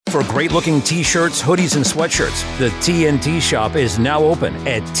For great-looking t-shirts, hoodies, and sweatshirts, the TNT shop is now open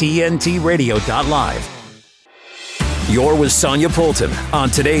at tntradio.live. You're with Sonia Poulton on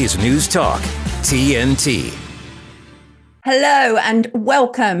today's News Talk, TNT. Hello and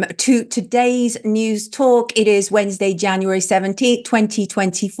welcome to today's News Talk. It is Wednesday, January 17th,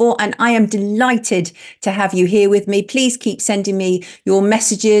 2024, and I am delighted to have you here with me. Please keep sending me your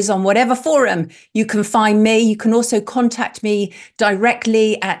messages on whatever forum you can find me. You can also contact me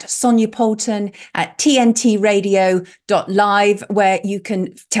directly at Sonia Poulton at tntradio.live, where you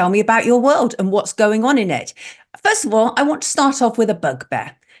can tell me about your world and what's going on in it. First of all, I want to start off with a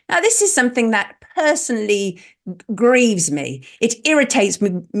bugbear. Now, this is something that personally grieves me. It irritates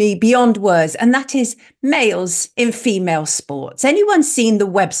me beyond words, and that is males in female sports. Anyone seen the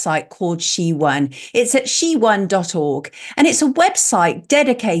website called SheWon? It's at shewon.org, and it's a website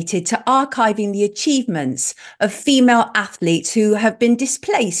dedicated to archiving the achievements of female athletes who have been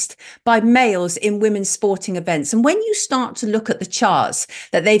displaced by males in women's sporting events. And when you start to look at the charts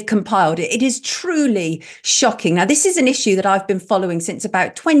that they've compiled, it is truly shocking. Now, this is an issue that I've been following since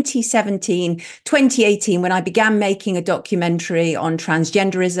about 2017, 2018, when I began making a documentary on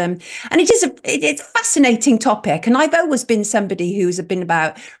transgenderism. And it's a fascinating topic. And I've always been somebody who's been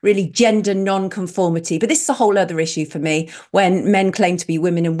about really gender non-conformity. But this is a whole other issue for me when men claim to be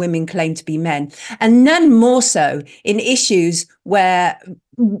women and women claim to be men. And none more so in issues where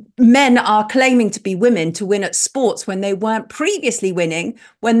men are claiming to be women to win at sports when they weren't previously winning,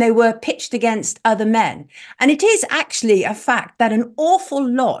 when they were pitched against other men. And it is actually a fact that an awful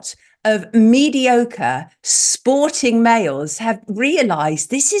lot of mediocre sporting males have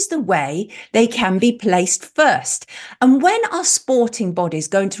realized this is the way they can be placed first. And when are sporting bodies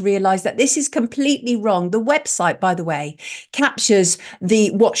going to realize that this is completely wrong? The website, by the way, captures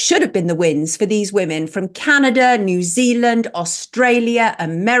what should have been the wins for these women from Canada, New Zealand, Australia,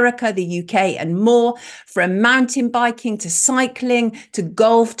 America, the UK, and more, from mountain biking to cycling to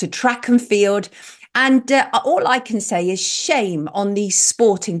golf to track and field. And all I can say is shame on these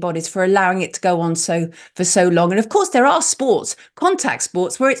sporting bodies for allowing it to go on for so long. And of course, there are sports, contact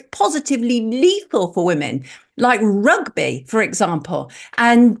sports, where it's positively lethal for women, like rugby, for example,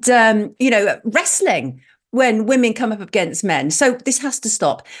 and, wrestling, when women come up against men. So this has to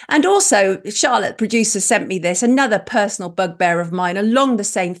stop. And also, Charlotte, producer, sent me this, another personal bugbear of mine along the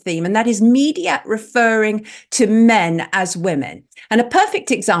same theme, and that is media referring to men as women. And a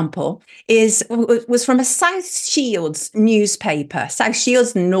perfect example was from a South Shields newspaper, South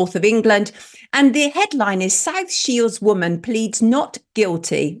Shields, north of England. And the headline is South Shields woman pleads not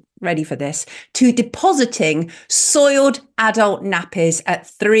guilty, ready for this, to depositing soiled adult nappies at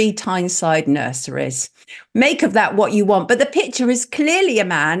 3 Tyneside nurseries. Make of that what you want. But the picture is clearly a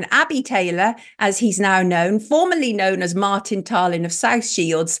man, Abby Taylor, as he's now known, formerly known as Martin Tarlin of South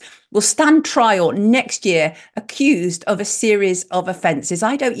Shields, will stand trial next year accused of a series of offences.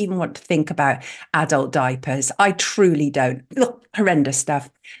 I don't even want to think about adult diapers. I truly don't. Look, horrendous stuff.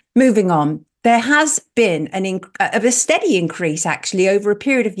 Moving on. There has been a steady increase, actually, over a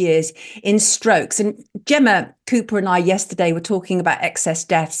period of years in strokes. And Gemma Cooper and I yesterday were talking about excess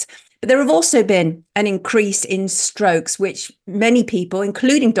deaths. But there have also been an increase in strokes, which many people,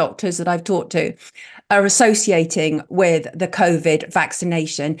 including doctors that I've talked to, are associating with the COVID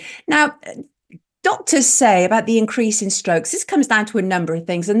vaccination. Now, doctors say about the increase in strokes, this comes down to a number of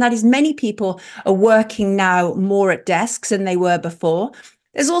things, and that is many people are working now more at desks than they were before.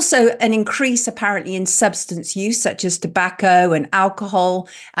 There's also an increase apparently in substance use, such as tobacco and alcohol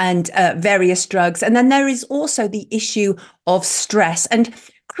and various drugs. And then there is also the issue of stress. And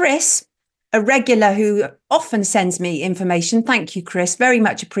Chris, a regular who often sends me information, thank you, Chris, very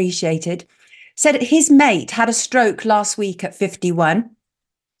much appreciated, said his mate had a stroke last week at 51.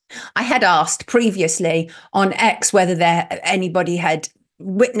 I had asked previously on X whether anybody had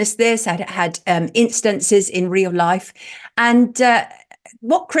witnessed this, had instances in real life. And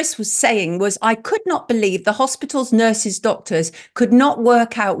what Chris was saying was, I could not believe the hospital's nurses, doctors could not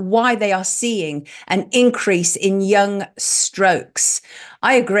work out why they are seeing an increase in young strokes.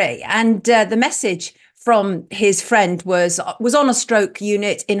 I agree. And the message from his friend was on a stroke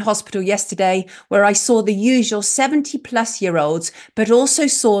unit in hospital yesterday, where I saw the usual 70-plus-year-olds, but also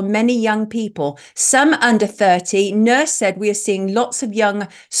saw many young people, some under 30. Nurse said, we are seeing lots of young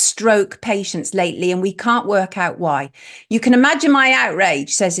stroke patients lately, and we can't work out why. You can imagine my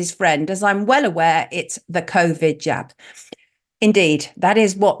outrage, says his friend, as I'm well aware it's the COVID jab. Indeed, that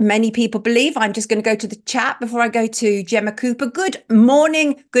is what many people believe. I'm just going to go to the chat before I go to Gemma Cooper. Good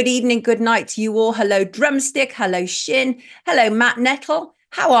morning, good evening, good night to you all. Hello, Drumstick. Hello, Shin. Hello, Matt Nettle.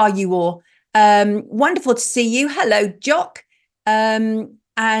 How are you all? Wonderful to see you. Hello, Jock.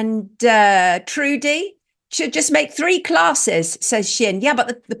 And Trudy should just make 3 classes, says Shin. Yeah,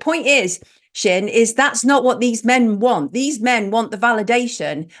 but the point is, Shin, is that's not what these men want. These men want the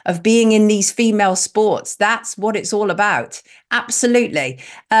validation of being in these female sports. That's what it's all about. Absolutely.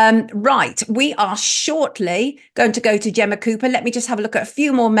 Right. We are shortly going to go to Gemma Cooper. Let me just have a look at a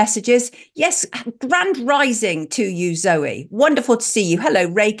few more messages. Yes, grand rising to you, Zoe. Wonderful to see you. Hello,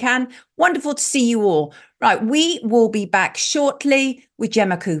 Raycan. Wonderful to see you all. Right. We will be back shortly with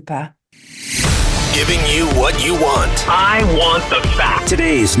Gemma Cooper. Giving you what you want. I want the facts.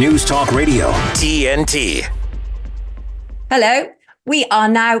 Today's News Talk Radio, TNT. Hello.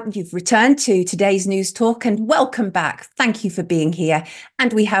 You've returned to today's News Talk, and welcome back. Thank you for being here.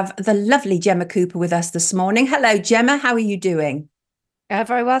 And we have the lovely Gemma Cooper with us this morning. Hello, Gemma. How are you doing?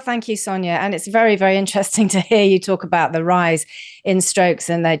 Very well, thank you, Sonia. And it's very, very interesting to hear you talk about the rise in strokes.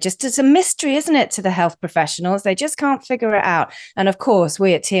 And it's a mystery, isn't it, to the health professionals? They just can't figure it out. And of course,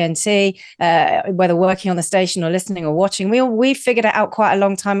 we at TNT, whether working on the station or listening or watching, we figured it out quite a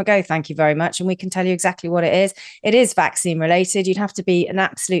long time ago. Thank you very much. And we can tell you exactly what it is. It is vaccine related. You'd have to be an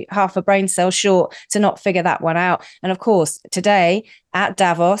absolute half a brain cell short to not figure that one out. And of course, today, at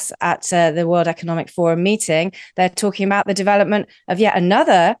Davos, at the World Economic Forum meeting, they're talking about the development of yet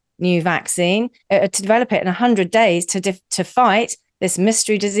another new vaccine to develop it in 100 days to fight this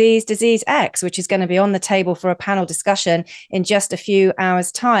mystery disease X, which is going to be on the table for a panel discussion in just a few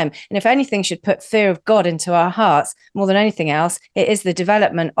hours' time. And if anything should put fear of God into our hearts more than anything else, it is the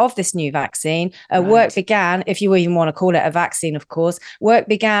development of this new vaccine. Right. Work began, if you even want to call it a vaccine, of course, work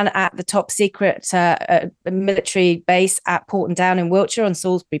began at the top secret military base at Poulton Down in Wiltshire on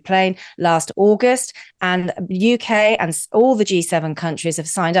Salisbury Plain last August. And UK and all the G7 countries have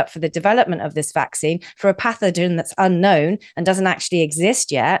signed up for the development of this vaccine for a pathogen that's unknown and doesn't actually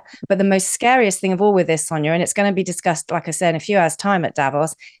exist yet. But the most scariest thing of all with this, Sonia, and it's going to be discussed, like I said, in a few hours' time at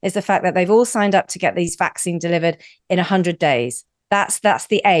Davos, is the fact that they've all signed up to get these vaccines delivered in 100 days. That's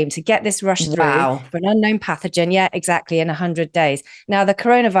the aim, to get this rushed through for an unknown pathogen. Yeah, exactly, in 100 days. Now, the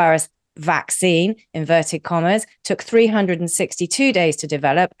coronavirus vaccine, inverted commas, took 362 days to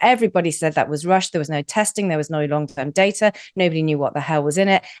develop. Everybody said that was rushed. There was no testing. There was no long-term data. Nobody knew what the hell was in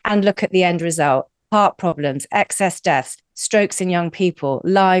it. And look at the end result. Heart problems, excess deaths, strokes in young people,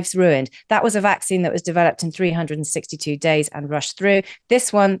 lives ruined. That was a vaccine that was developed in 362 days and rushed through.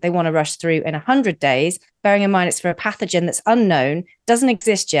 This one, they want to rush through in 100 days, bearing in mind it's for a pathogen that's unknown, doesn't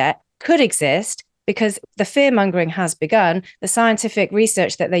exist yet, could exist, because the fear-mongering has begun. The scientific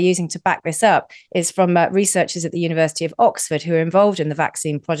research that they're using to back this up is from researchers at the University of Oxford who are involved in the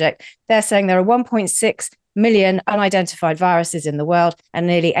vaccine project. They're saying there are 1.6 million unidentified viruses in the world, and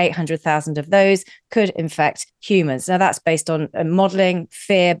nearly 800,000 of those could infect humans. Now, that's based on modeling,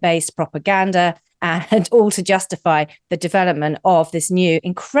 fear-based propaganda, and all to justify the development of this new,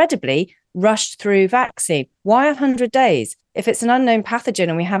 incredibly rushed through vaccine. Why 100 days? If it's an unknown pathogen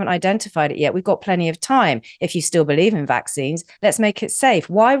and we haven't identified it yet, we've got plenty of time. If you still believe in vaccines, let's make it safe.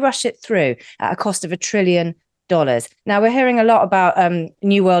 Why rush it through at a cost of $1 trillion? Now, we're hearing a lot about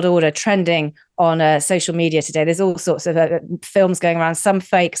New World Order trending on social media today. There's all sorts of films going around, some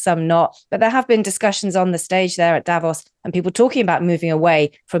fake, some not. But there have been discussions on the stage there at Davos and people talking about moving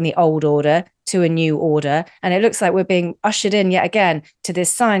away from the old order to a new order. And it looks like we're being ushered in yet again to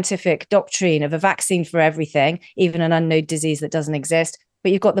this scientific doctrine of a vaccine for everything, even an unknown disease that doesn't exist.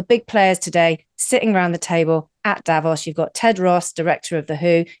 But you've got the big players today sitting around the table at Davos. You've got Ted Ross, director of the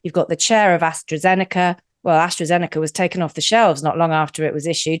WHO. You've got the chair of AstraZeneca. Well, AstraZeneca was taken off the shelves not long after it was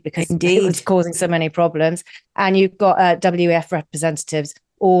issued because it was causing so many problems. And you've got WEF representatives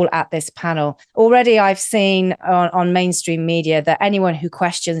all at this panel. Already I've seen on mainstream media that anyone who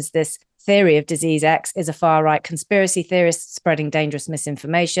questions this theory of disease X is a far-right conspiracy theorist spreading dangerous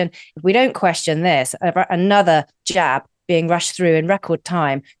misinformation. If we don't question this, another jab being rushed through in record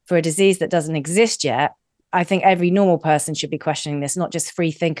time for a disease that doesn't exist yet, I think every normal person should be questioning this, not just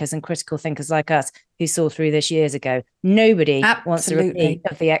free thinkers and critical thinkers like us who saw through this years ago. Nobody wants to repeat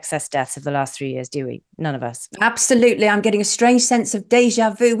of the excess deaths of the last 3 years, do we? None of us. Absolutely. I'm getting a strange sense of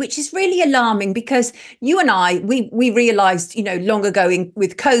deja vu, which is really alarming because you and I, we realized, long ago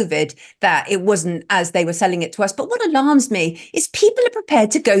with COVID that it wasn't as they were selling it to us. But what alarms me is people are prepared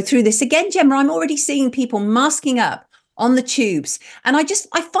to go through this again, Gemma. I'm already seeing people masking up on the tubes. And I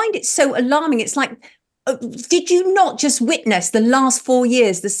find it so alarming. It's like, did you not just witness the last 4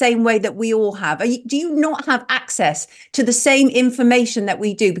 years the same way that we all have? Do you not have access to the same information that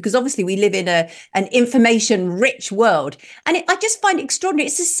we do? Because obviously we live in an information-rich world. And I just find it extraordinary.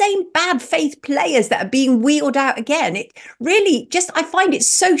 It's the same bad faith players that are being wheeled out again. It really I find it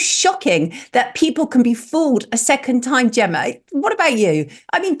so shocking that people can be fooled a second time, Gemma. What about you?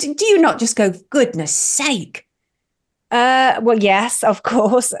 I mean, do you not just go, goodness sake? Well, yes, of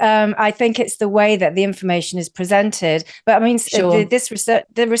course. I think it's the way that the information is presented. But I mean, sure.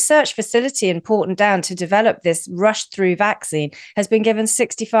 the research facility in Poulton Down to develop this rush-through vaccine has been given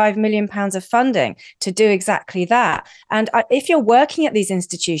 £65 million of funding to do exactly that. And if you're working at these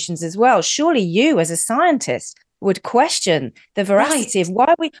institutions as well, surely you as a scientist would question the veracity of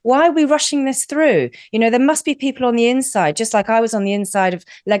why are we rushing this through? You know, there must be people on the inside, just like I was on the inside of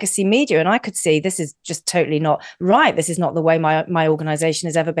legacy media, and I could see this is just totally not right. This is not the way my organization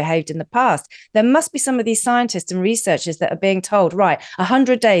has ever behaved in the past. There must be some of these scientists and researchers that are being told, right,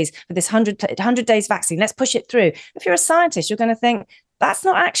 100 days for this 100 days vaccine, let's push it through. If you're a scientist, you're going to think, that's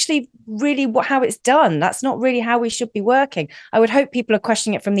not actually really how it's done. That's not really how we should be working. I would hope people are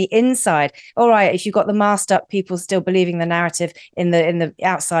questioning it from the inside. All right, if you've got the masked up people still believing the narrative in the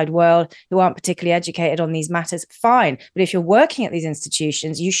outside world who aren't particularly educated on these matters, fine. But if you're working at these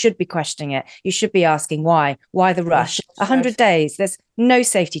institutions, you should be questioning it. You should be asking why. Why the rush? 100 days, there's no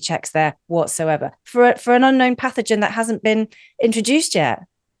safety checks there whatsoever. For an unknown pathogen that hasn't been introduced yet.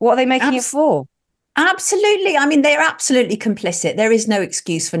 What are they making it for? Absolutely. I mean, they're absolutely complicit. There is no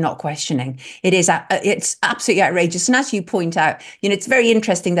excuse for not questioning. It's absolutely outrageous. And as you point out, you know, it's very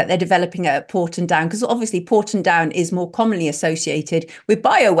interesting that they're developing it at Poulton Down, because obviously Poulton Down is more commonly associated with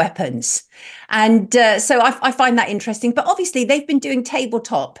bioweapons. And so I find that interesting. But obviously they've been doing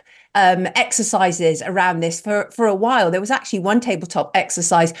tabletop exercises around this for a while. There was actually one tabletop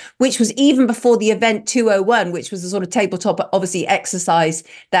exercise, which was even before the event 201, which was a sort of tabletop, obviously, exercise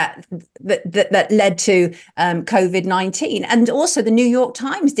that led to COVID-19. And also the New York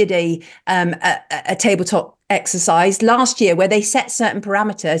Times did a tabletop exercise last year where they set certain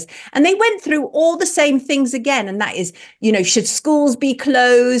parameters and they went through all the same things again. And that is, you know, should schools be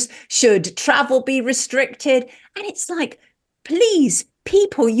closed? Should travel be restricted? And it's like, please,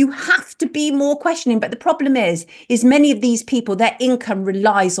 people, you have to be more questioning. But the problem is many of these people, their income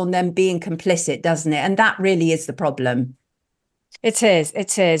relies on them being complicit, doesn't it? And that really is the problem. It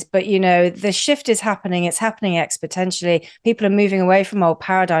is. But, you know, the shift is happening. It's happening exponentially. People are moving away from old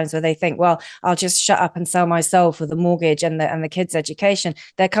paradigms where they think, well, I'll just shut up and sell my soul for the mortgage and the kids' education.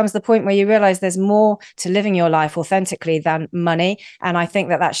 There comes the point where you realize there's more to living your life authentically than money. And I think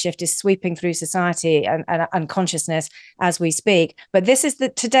that shift is sweeping through society and consciousness as we speak. But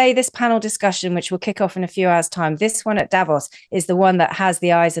this panel discussion, which will kick off in a few hours' time, this one at Davos is the one that has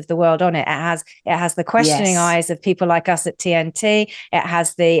the eyes of the world on it. It has the questioning eyes of people like us at TNT. It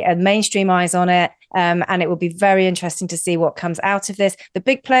has the mainstream eyes on it. And it will be very interesting to see what comes out of this. The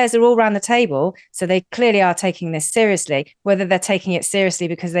big players are all around the table, so they clearly are taking this seriously. Whether they're taking it seriously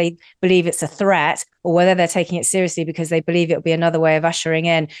because they believe it's a threat, or whether they're taking it seriously because they believe it will be another way of ushering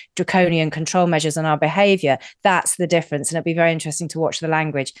in draconian control measures on our behavior, that's the difference. And it'll be very interesting to watch the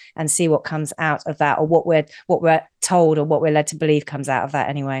language and see what comes out of that, or what we're told or what we're led to believe comes out of that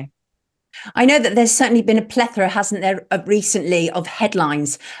anyway. I know that there's certainly been a plethora, hasn't there, recently of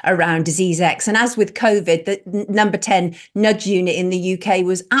headlines around Disease X. And as with COVID, the number 10 nudge unit in the UK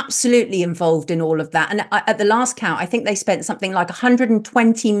was absolutely involved in all of that. And at the last count, I think they spent something like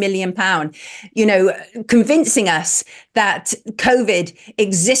 £120 million, you know, convincing us that COVID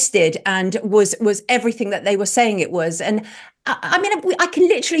existed and was everything that they were saying it was. And I mean, I can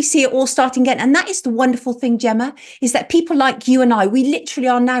literally see it all starting again. And that is the wonderful thing, Gemma, is that people like you and I, we literally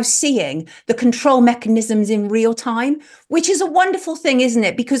are now seeing the control mechanisms in real time, which is a wonderful thing, isn't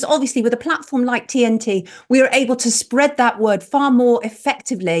it? Because obviously with a platform like TNT, we are able to spread that word far more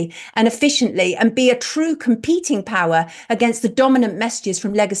effectively and efficiently and be a true competing power against the dominant messages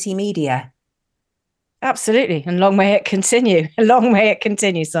from legacy media. Absolutely. And long may it continue. Long may it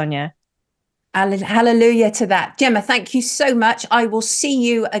continue, Sonia. Hallelujah to that. Gemma, thank you so much. I will see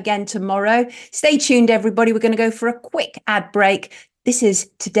you again tomorrow. Stay tuned, everybody. We're going to go for a quick ad break. This is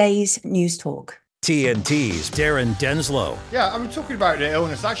today's News Talk. TNT's Darren Denslow. Yeah, I'm talking about the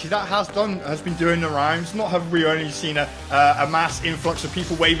illness. Actually, that has been doing the rounds. Not have we only seen a mass influx of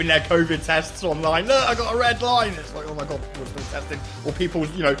people waving their COVID tests online. Look, I got a red line. It's like, oh my God, people are still testing. Or people,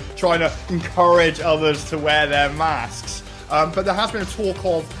 you know, trying to encourage others to wear their masks. But there has been a talk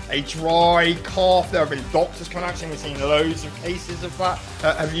of a dry cough. There have been doctors coming out saying we've seen loads of cases of that.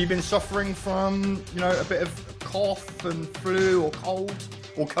 Have you been suffering from, you know, a bit of cough and flu or cold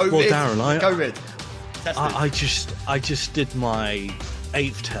or COVID? Well, Darren, COVID. I just did my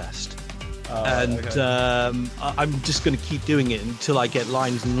 8th test. I'm just going to keep doing it until I get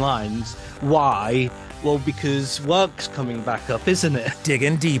lines and lines. Why? Well, because work's coming back up, isn't it?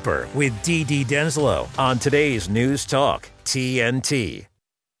 Digging deeper with D.D. Denslow on today's News Talk, TNT.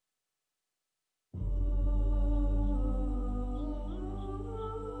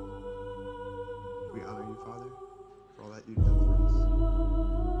 We honor you, Father, for all that you've done for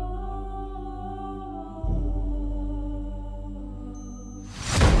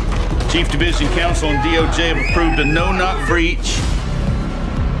us. Chief Division Counsel and DOJ have approved a no-knock breach.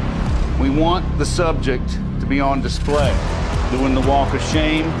 We want the subject to be on display, doing the walk of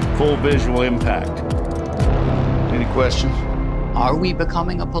shame, full visual impact. Any questions? Are we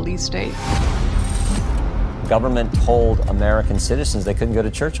becoming a police state? Government told American citizens they couldn't go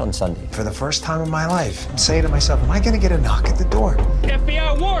to church on Sunday. For the first time in my life, I'm saying to myself, am I going to get a knock at the door?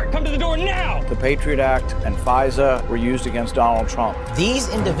 FBI warrant, come to the door now! The Patriot Act and FISA were used against Donald Trump. These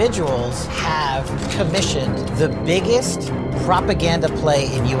individuals have commissioned the biggest propaganda play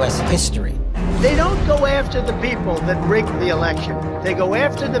in U.S. history. They don't go after the people that rigged the election. They go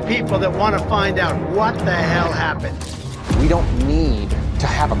after the people that want to find out what the hell happened. We don't need to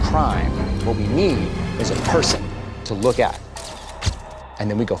have a crime. What we need is a person to look at. And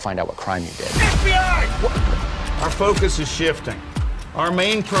then we go find out what crime you did. FBI! Our focus is shifting. Our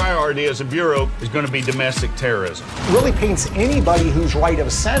main priority as a bureau is going to be domestic terrorism. It really paints anybody who's right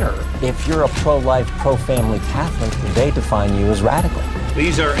of center. If you're a pro-life, pro-family Catholic, they define you as radical.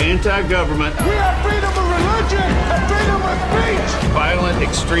 These are anti-government. We have freedom of religion and freedom of speech. Violent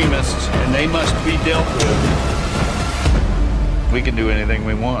extremists, and they must be dealt with. We can do anything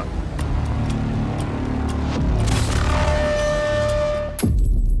we want.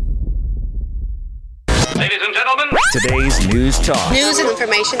 Ladies and gentlemen, Today's News Talk. News and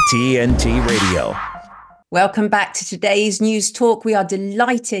information. TNT Radio. Welcome back to today's News Talk. We are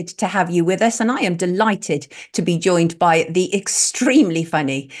delighted to have you with us, and I am delighted to be joined by the extremely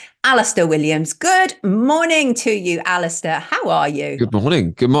funny Alistair Williams. Good morning to you, Alistair. How are you? Good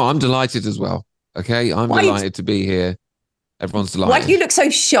morning. Good morning. I'm delighted as well. Okay, I'm delighted to be here. Everyone's delighted. Why do you look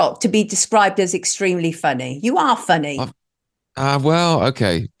so shocked to be described as extremely funny? You are funny. Well,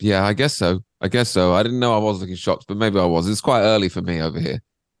 okay. Yeah, I guess so. I didn't know I was looking shocked, but maybe I was. It's quite early for me over here.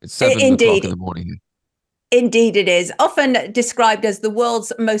 It's 7 o'clock in the morning here. Indeed it is. Often described as the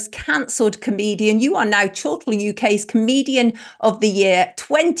world's most cancelled comedian, you are now Chortle UK's Comedian of the Year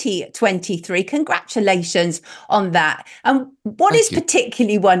 2023. Congratulations on that. And what is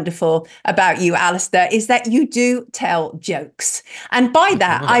particularly wonderful about you, Alistair, is that you do tell jokes. And by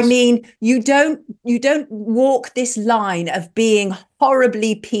that, I mean you don't walk this line of being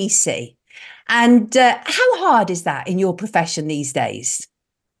horribly PC. And how hard is that in your profession these days?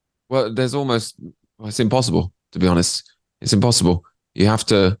 Well, it's impossible, to be honest. It's impossible. You have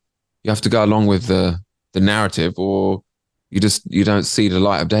to go along with the narrative, or you don't see the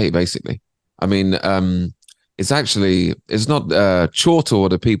light of day, basically. I mean, it's not Chortle or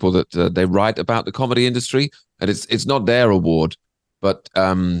the people that they write about the comedy industry, and it's not their award. But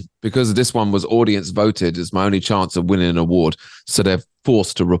because this one was audience voted, it's my only chance of winning an award. So they're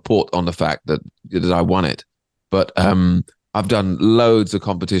forced to report on the fact that I won it. But I've done loads of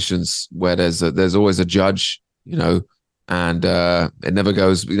competitions where there's always a judge, and it never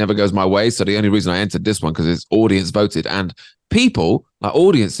goes my way. So the only reason I entered this one because it's audience voted, and people like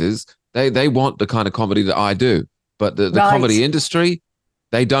audiences, they want the kind of comedy that I do, but the comedy industry,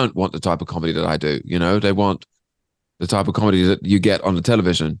 they don't want the type of comedy that I do. They want the type of comedy that you get on the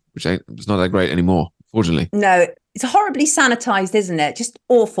television, which it's not that great anymore, fortunately. No, it's horribly sanitized, isn't it? Just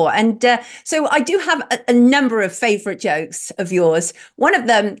awful. And so I do have a number of favorite jokes of yours. One of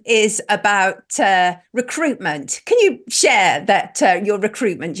them is about recruitment. Can you share your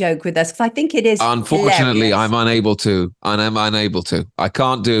recruitment joke with us? Because I think it is. Unfortunately, hilarious. I'm unable to. I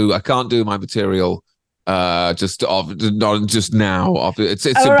can't do my material not just now. It's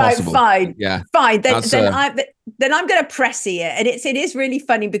all impossible. Right, fine. Yeah. Fine. Then I'm going to pressy it, and it is really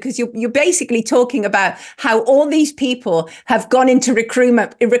funny because you're basically talking about how all these people have gone into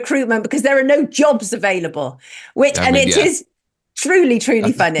recruitment because there are no jobs available, it is truly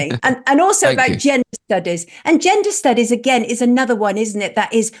truly funny, and also about gender studies. And gender studies again is another one, isn't it?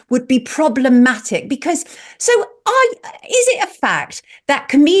 That would be problematic because is it a fact that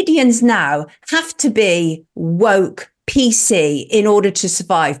comedians now have to be woke? PC in order to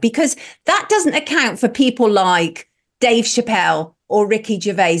survive, because that doesn't account for people like Dave Chappelle or Ricky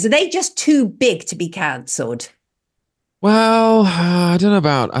Gervais. Are they just too big to be cancelled? Well, I don't know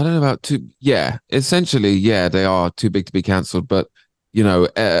about too. Yeah, essentially, yeah, they are too big to be cancelled. But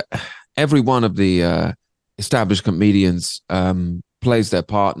every one of the established comedians plays their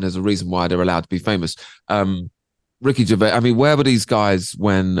part, and there's a reason why they're allowed to be famous. Ricky Gervais, I mean, where were these guys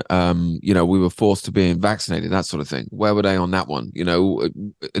when, we were forced to being vaccinated, that sort of thing? Where were they on that one?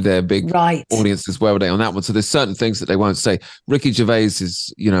 Their big audiences, where were they on that one? So there's certain things that they won't say. Ricky Gervais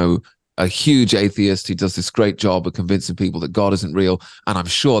is, a huge atheist. He does this great job of convincing people that God isn't real. And I'm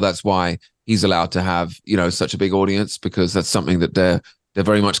sure that's why he's allowed to have, such a big audience, because that's something that they're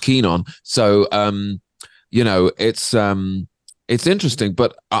very much keen on. So, it's interesting,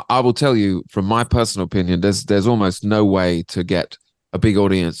 but I will tell you from my personal opinion, there's almost no way to get a big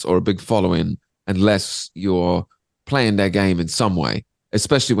audience or a big following unless you're playing their game in some way,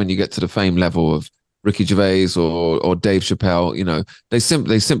 especially when you get to the fame level of Ricky Gervais or Dave Chappelle. They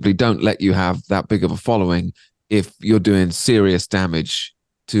simply don't let you have that big of a following if you're doing serious damage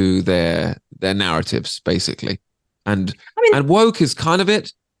to their narratives, basically. And woke is kind of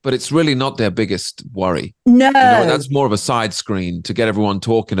it, but it's really not their biggest worry. No. That's more of a side screen to get everyone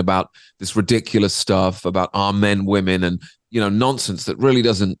talking about this ridiculous stuff about our men, women, and, nonsense that really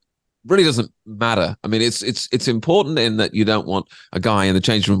doesn't matter. I mean, it's important in that you don't want a guy in the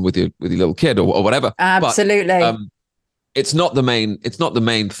changing room with your little kid or whatever. Absolutely. But, it's not the main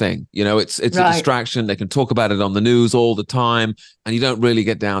thing. It's a distraction. They can talk about it on the news all the time, and you don't really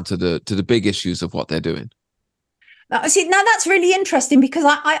get down to the big issues of what they're doing. See, now that's really interesting, because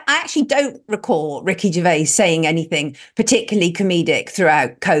I actually don't recall Ricky Gervais saying anything particularly comedic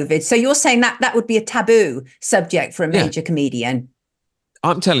throughout COVID. So you're saying that would be a taboo subject for a major comedian?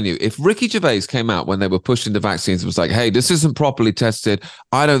 I'm telling you, if Ricky Gervais came out when they were pushing the vaccines and was like, hey, this isn't properly tested,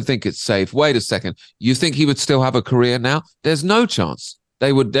 I don't think it's safe. Wait a second. You think he would still have a career now? There's no chance.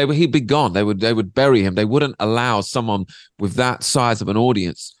 He'd be gone. They would bury him. They wouldn't allow someone with that size of an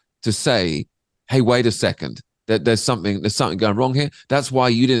audience to say, hey, wait a second. There's something going wrong here. That's why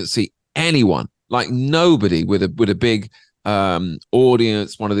you didn't see anyone, like nobody with a big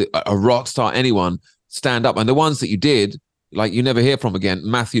audience, a rock star, anyone stand up. And the ones that you did, like, you never hear from again.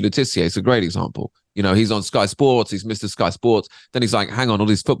 Matthew Letitia is a great example. He's on Sky Sports. He's Mr. Sky Sports. Then he's like, hang on, all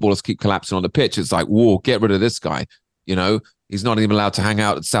these footballers keep collapsing on the pitch. It's like, whoa, get rid of this guy. He's not even allowed to hang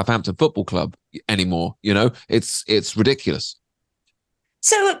out at Southampton Football Club anymore. It's ridiculous.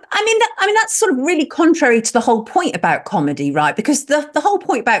 So, I mean, that's sort of really contrary to the whole point about comedy, right? Because the whole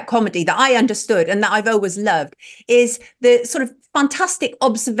point about comedy that I understood and that I've always loved is the sort of fantastic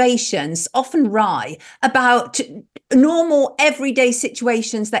observations, often wry, about normal everyday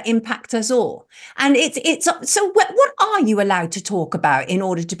situations that impact us all. And it's so what are you allowed to talk about in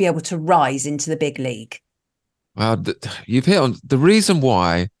order to be able to rise into the big league? Well, you've hit on the reason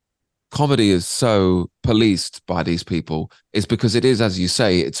why comedy is so policed by these people is because it is, as you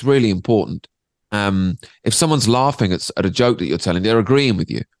say, it's really important. If someone's laughing at a joke that you're telling, they're agreeing with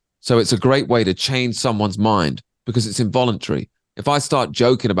you. So it's a great way to change someone's mind because it's involuntary. If I start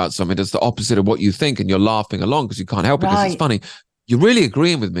joking about something that's the opposite of what you think and you're laughing along because you can't help it because it's funny, you're really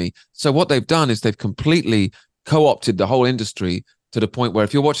agreeing with me. So what they've done is they've completely co-opted the whole industry to the point where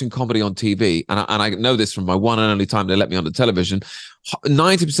if you're watching comedy on TV, and I know this from my one and only time they let me on the television,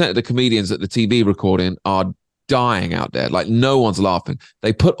 90% of the comedians at the TV recording are dying out there. Like, no one's laughing.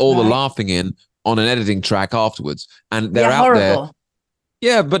 They put all the laughing in on an editing track afterwards, and they're out there.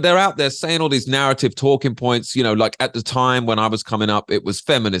 Yeah, but they're out there saying all these narrative talking points, like at the time when I was coming up, it was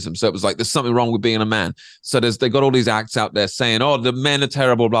feminism. So it was like, there's something wrong with being a man. So they got all these acts out there saying, oh, the men are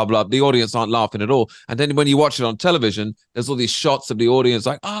terrible, blah, blah. The audience aren't laughing at all. And then when you watch it on television, there's all these shots of the audience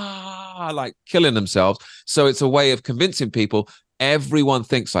like killing themselves. So it's a way of convincing people everyone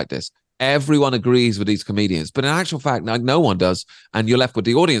thinks like this. Everyone agrees with these comedians, but in actual fact, no one does. And you're left with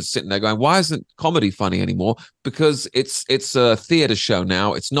the audience sitting there going, why isn't comedy funny anymore? Because it's a theater show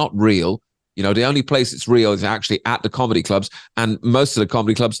now. It's not real. The only place it's real is actually at the comedy clubs. And most of the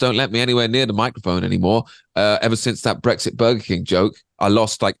comedy clubs don't let me anywhere near the microphone anymore. Ever since that Brexit Burger King joke, I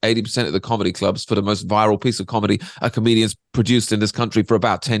lost like 80% of the comedy clubs for the most viral piece of comedy a comedian's produced in this country for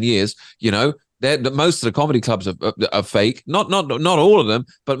about 10 years. Most of the comedy clubs are fake. Not all of them,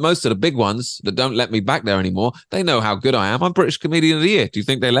 but most of the big ones that don't let me back there anymore, they know how good I am. I'm British Comedian of the Year. Do you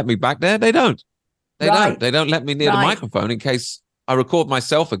think they let me back there? They don't. They don't. They don't let me near the microphone in case I record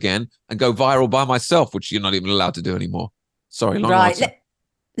myself again and go viral by myself, which you're not even allowed to do anymore. Sorry, long answer.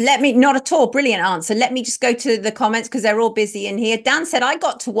 Let me, not at all, brilliant answer. Let me just go to the comments because they're all busy in here. Dan said, I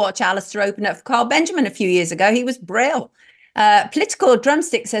got to watch Alistair open up for Carl Benjamin a few years ago. He was brilliant. Political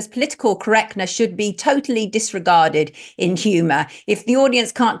Drumstick says political correctness should be totally disregarded in humour. If the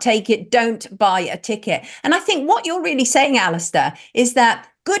audience can't take it, don't buy a ticket. And I think what you're really saying, Alistair, is that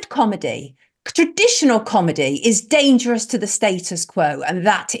good comedy traditional comedy is dangerous to the status quo, and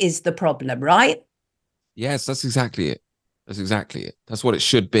that is the problem, right? Yes, that's exactly it. That's exactly it. That's what it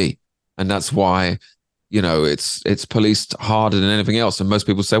should be. And that's why, it's policed harder than anything else. And most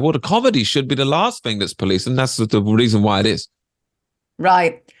people say, well, the comedy should be the last thing that's policed. And that's the reason why it is.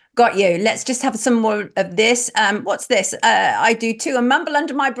 Right. Got you. Let's just have some more of this. What's this? I do too. And mumble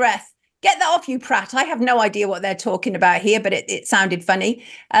under my breath. Get that off you, Pratt. I have no idea what they're talking about here, but it sounded funny.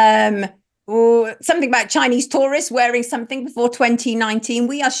 Something about Chinese tourists wearing something before 2019.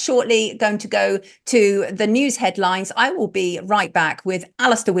 We are shortly going to go to the news headlines. I will be right back with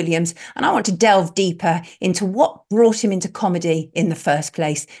Alistair Williams, and I want to delve deeper into what brought him into comedy in the first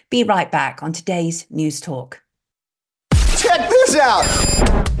place. Be right back on today's News Talk. Check this out.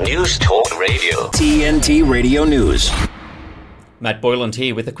 News Talk Radio. TNT Radio News. Matt Boyland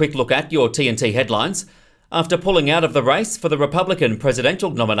here with a quick look at your TNT headlines. After pulling out of the race for the Republican presidential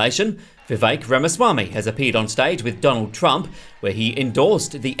nomination, Vivek Ramaswamy has appeared on stage with Donald Trump, where he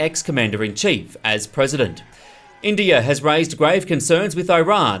endorsed the ex-commander-in-chief as president. India has raised grave concerns with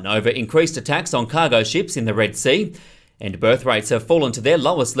Iran over increased attacks on cargo ships in the Red Sea, and birth rates have fallen to their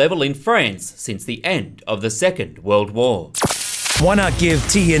lowest level in France since the end of the Second World War. Why not give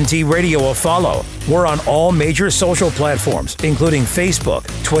TNT Radio a follow? We're on all major social platforms, including Facebook,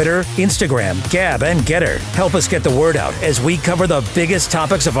 Twitter, Instagram, Gab, and Getter. Help us get the word out as we cover the biggest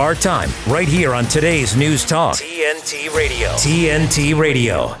topics of our time right here on today's News Talk. TNT Radio. TNT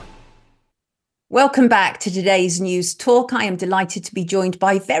Radio. Welcome back to today's News Talk. I am delighted to be joined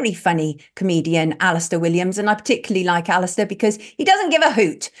by very funny comedian Alistair Williams. And I particularly like Alistair because he doesn't give a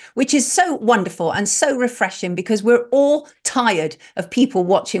hoot, which is so wonderful and so refreshing because we're all tired of people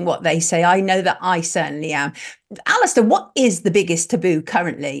watching what they say. I know that I certainly am. Alistair, what is the biggest taboo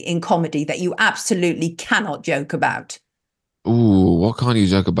currently in comedy that you absolutely cannot joke about? Ooh, what can't you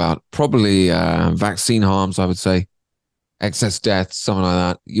joke about? Probably vaccine harms, I would say. Excess deaths, something like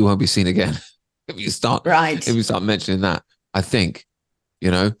that. You won't be seen again. If you start mentioning that, I think,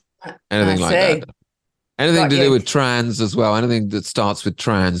 anything like that. Anything to do with trans as well. Anything that starts with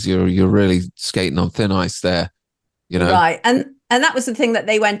trans, you're really skating on thin ice there, Right. And that was the thing that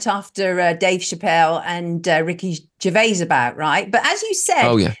they went after Dave Chappelle and Ricky Gervais about, right? But as you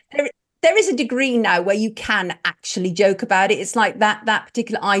said, there is a degree now where you can actually joke about it. It's like that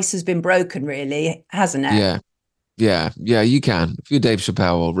particular ice has been broken, really, hasn't it? Yeah, you can. If you're Dave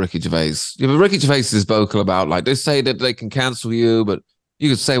Chappelle or Ricky Gervais. Yeah, but Ricky Gervais is vocal about, like, they say that they can cancel you, but you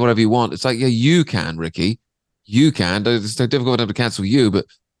can say whatever you want. It's like, yeah, you can, Ricky. You can. It's so difficult for them to cancel you, but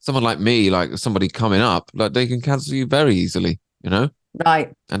someone like me, like somebody coming up, like they can cancel you very easily,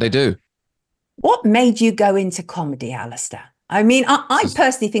 Right. And they do. What made you go into comedy, Alistair? I mean, I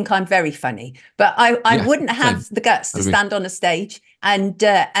personally think I'm very funny, but I wouldn't have the guts to stand on a stage and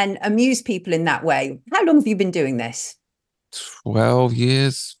amuse people in that way. How long have you been doing this? 12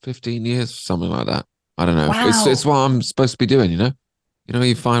 years, 15 years, something like that. I don't know. Wow. It's what I'm supposed to be doing,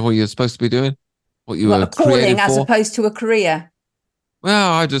 you find what you're supposed to be doing, what you were a calling created as for. Opposed to a career.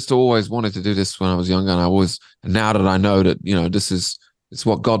 Well, I just always wanted to do this when I was younger, and now that I know that, it's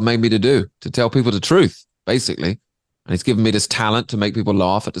what God made me to do, to tell people the truth, basically. And he's given me this talent to make people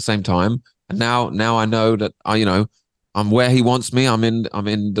laugh at the same time. And now I know that I'm where he wants me. I'm in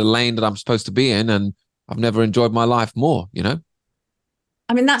the lane that I'm supposed to be in, and I've never enjoyed my life more,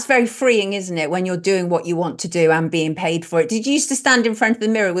 I mean, that's very freeing, isn't it? When you're doing what you want to do and being paid for it. Did you used to stand in front of the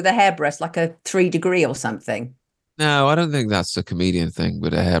mirror with a hairbrush, like a 3-degree or something? No, I don't think that's a comedian thing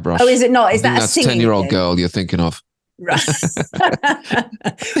with a hairbrush. Oh, is it not? Is that a singing 10-year-old girl you're thinking of? Right.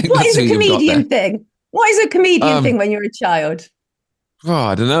 What is a comedian thing? What is a comedian thing when you're a child? Oh,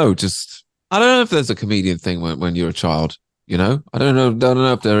 I don't know. I don't know if there's a comedian thing when you're a child, I don't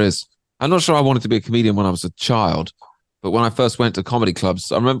know if there is. I'm not sure I wanted to be a comedian when I was a child, but when I first went to comedy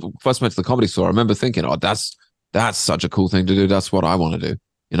clubs, I remember first went to the Comedy Store, I remember thinking, oh, that's such a cool thing to do. That's what I want to do,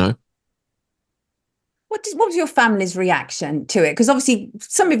 What was your family's reaction to it? Because obviously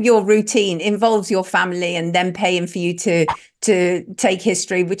some of your routine involves your family and them paying for you to take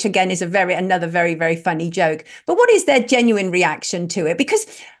history, which again is another very, very funny joke. But what is their genuine reaction to it? Because,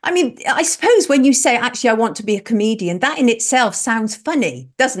 I mean, I suppose when you say, actually, I want to be a comedian, that in itself sounds funny,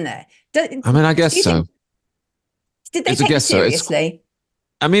 doesn't it? I guess so. Did they take it seriously?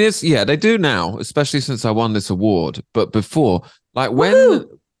 They do now, especially since I won this award. But before, like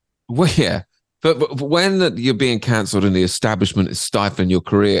when you're being cancelled and the establishment is stifling your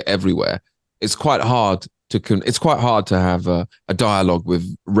career everywhere, it's quite hard to have a dialogue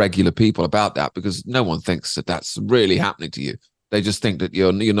with regular people about that, because no one thinks that that's really happening to you. They just think that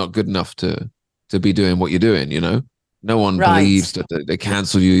you're not good enough to be doing what you're doing, No one believes that they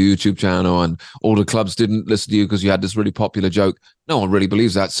cancelled your YouTube channel and all the clubs didn't listen to you because you had this really popular joke. No one really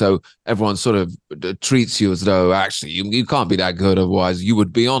believes that. So everyone sort of treats you as though actually you can't be that good. Otherwise you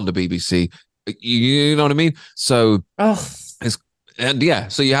would be on the BBC. You know what I mean? So,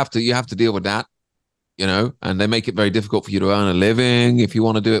 so you have to deal with that, you know, and they make it very difficult for you to earn a living if you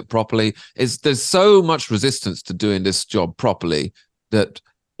want to do it properly. There's so much resistance to doing this job properly that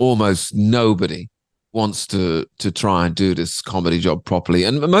almost nobody wants to try and do this comedy job properly.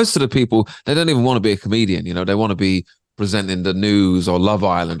 And most of the people, they don't even want to be a comedian, you know, they want to be presenting the news or Love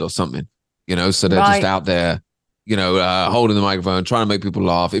Island or something, you know, so they're just out there, you know, holding the microphone, trying to make people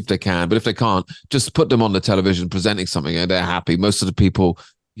laugh if they can. But if they can't, just put them on the television presenting something and they're happy. Most of the people,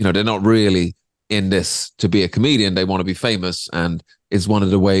 you know, they're not really in this to be a comedian. They want to be famous, and it's one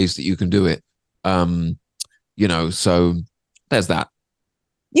of the ways that you can do it. You know, so there's that.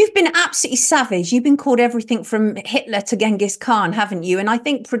 You've been absolutely savage. You've been called everything from Hitler to Genghis Khan, haven't you? And I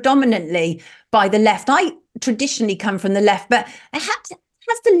think predominantly by the left. I traditionally come from the left, but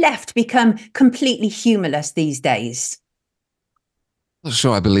has the left become completely humorless these days? I'm not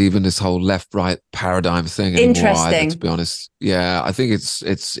sure I believe in this whole left-right paradigm thing anymore either, to be honest. Yeah, I think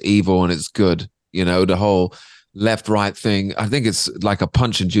it's evil and it's good. You know, the whole left-right thing, I think it's like a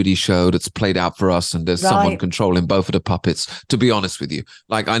Punch and Judy show that's played out for us, and there's someone controlling both of the puppets, to be honest with you.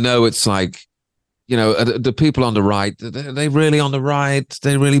 Like, I know it's like, you know, the people on the right, they really on the right?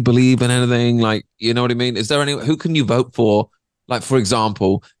 They really believe in anything? Like, you know what I mean? Is there who can you vote for? Like, for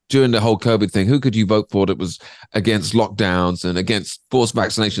example, during the whole COVID thing, who could you vote for that was against lockdowns and against forced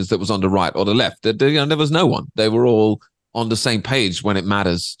vaccinations that was on the right or the left? There was no one. They were all on the same page when it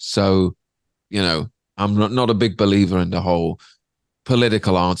matters. So, you know, I'm not a big believer in the whole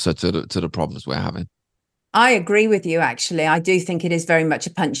political answer to the problems we're having. I agree with you, actually. I do think it is very much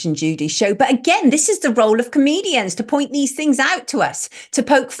a Punch and Judy show. But again, this is the role of comedians, to point these things out to us, to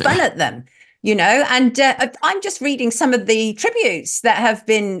poke fun at them, you know. And I'm just reading some of the tributes that have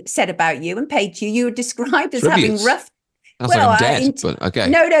been said about you and paid to you. You were described as having rough... Sounds like I'm dead, but okay.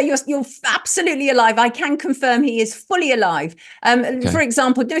 No, you're absolutely alive. I can confirm he is fully alive. Okay. For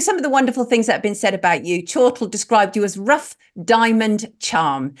example, some of the wonderful things that have been said about you. Chortle described you as rough diamond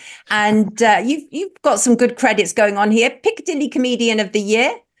charm. And you've got some good credits going on here. Piccadilly Comedian of the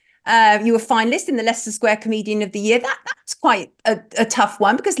Year. You were finalist in the Leicester Square Comedian of the Year. That's quite a tough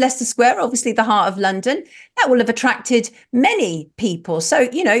one, because Leicester Square, obviously the heart of London, that will have attracted many people. So,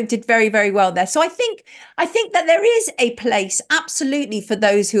 you know, did very, very well there. So I think that there is a place absolutely for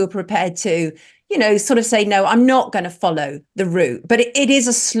those who are prepared to, you know, sort of say, no, I'm not going to follow the route. But it is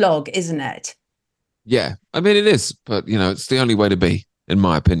a slog, isn't it? Yeah, I mean, it is. But, you know, it's the only way to be, in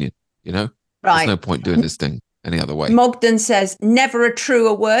my opinion, you know? There's no point doing this thing any other way. Mogden says, never a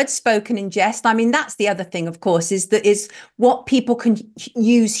truer word spoken in jest. I mean, that's the other thing, of course, is what people can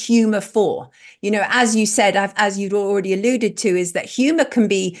use humor for. You know, as you said, as you'd already alluded to, is that humor can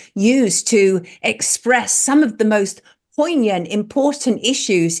be used to express some of the most poignant, important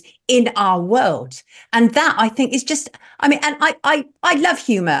issues in our world. And that, I think, is just, I mean, and I love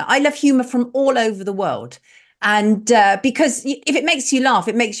humor. I love humor from all over the world. And because if it makes you laugh,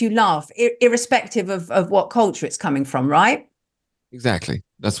 it makes you laugh, irrespective of what culture it's coming from, right? Exactly.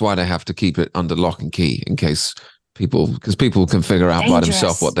 That's why they have to keep it under lock and key, in case because people can figure out by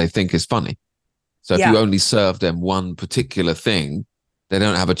themselves what they think is funny. So if you only serve them one particular thing, they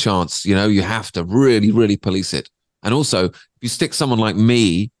don't have a chance. You know, you have to really, really police it. And also, if you stick someone like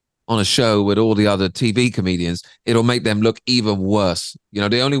me on a show with all the other TV comedians, it'll make them look even worse. You know,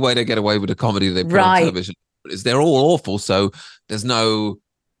 the only way they get away with the comedy they put on television is they're all awful. So there's no,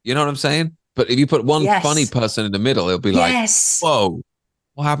 you know what I'm saying? But if you put one funny person in the middle, it'll be like, whoa,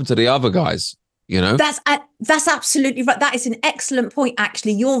 what happened to the other guys? You know? That's absolutely right. That is an excellent point,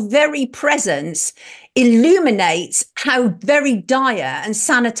 actually. Your very presence illuminates how very dire and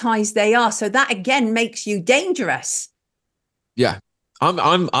sanitized they are. So that again makes you dangerous. Yeah.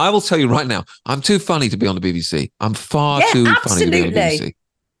 I will tell you right now, I'm too funny to be on the BBC. I'm far too funny to be on the BBC.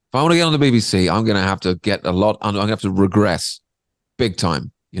 If I want to get on the BBC, I'm going to have to get I'm going to have to regress big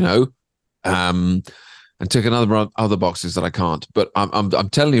time, you know, and tick other boxes that I can't. But I'm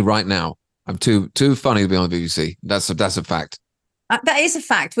telling you right now, I'm too funny to be on the BBC. That's a fact. That is a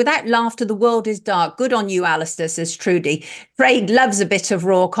fact. Without laughter, the world is dark. Good on you, Alistair, says Trudy. Craig loves a bit of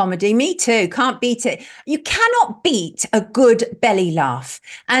raw comedy. Me too. Can't beat it. You cannot beat a good belly laugh.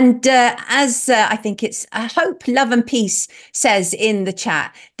 And as I think it's Hope, Love and Peace says in the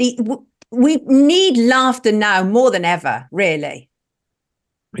chat, we need laughter now more than ever, really.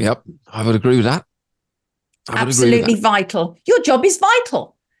 Yep, I would agree with that. Absolutely vital. Your job is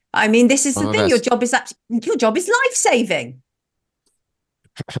vital. I mean, this is the thing. best. Your job is life-saving.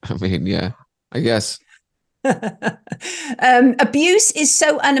 I mean, yeah, I guess. Abuse is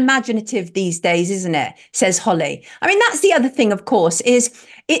so unimaginative these days, isn't it? Says Holly. I mean, that's the other thing, of course, is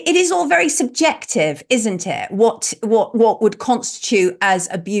it is all very subjective, isn't it? What would constitute as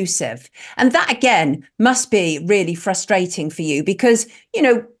abusive? And that, again, must be really frustrating for you because, you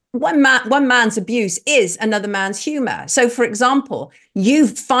know, one man's abuse is another man's humor. So, for example, you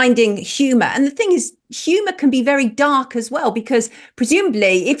finding humor, and the thing is, humor can be very dark as well, because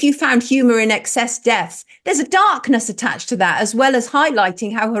presumably if you found humor in excess deaths, there's a darkness attached to that, as well as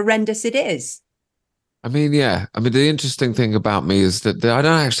highlighting how horrendous it is. I mean, yeah. I mean, the interesting thing about me is that I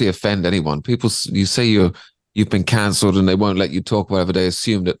don't actually offend anyone. People, you say you've been cancelled and they won't let you talk, whatever. They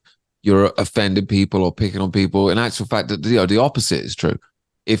assume that you're offending people or picking on people. In actual fact, the opposite is true.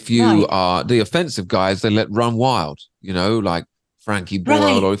 If you are the offensive guys, they let run wild, you know, like Frankie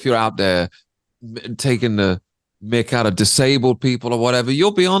Boyle, or if you're out there taking the mick out of disabled people or whatever,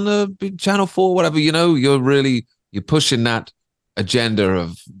 you'll be on the Channel 4, whatever, you know, you're pushing that agenda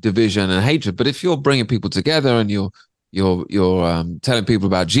of division and hatred. But if you're bringing people together and you're telling people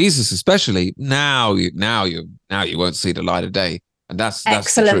about Jesus, especially, now you won't see the light of day. And that's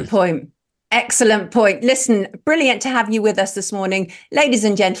excellent point. Excellent point. Listen, brilliant to have you with us this morning. Ladies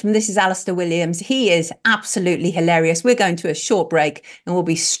and gentlemen, this is Alistair Williams. He is absolutely hilarious. We're going to a short break and we'll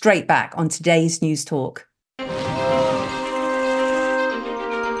be straight back on today's News Talk.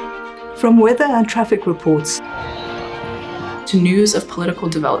 From weather and traffic reports to news of political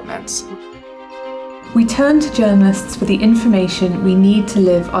developments, we turn to journalists for the information we need to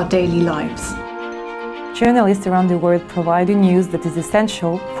live our daily lives. Journalists around the world provide you news that is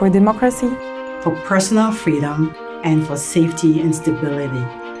essential for democracy, for personal freedom, and for safety and stability.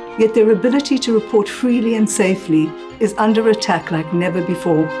 Yet their ability to report freely and safely is under attack like never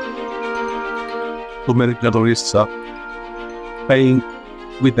before. Too many journalists are paying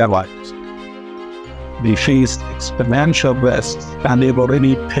with their lives. They face exponential risks and they've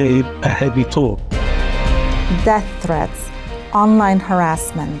already paid a heavy toll. Death threats, online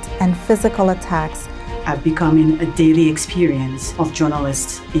harassment, and physical attacks are becoming a daily experience of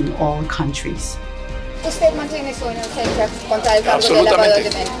journalists in all countries.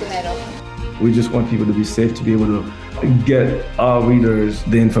 We just want people to be safe, to be able to get our readers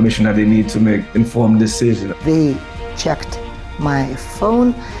the information that they need to make informed decisions. They checked my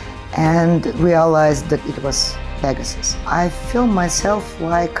phone and realized that it was Pegasus. I feel myself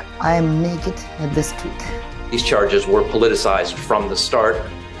like I'm naked in the street. These charges were politicized from the start.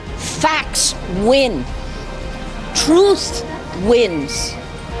 Facts win. Truth wins.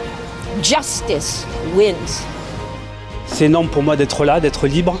 Justice wins. C'est énorme pour moi d'être là, d'être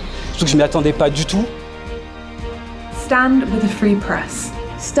libre, surtout que je ne m'y attendais pas du tout. Stand with a free press.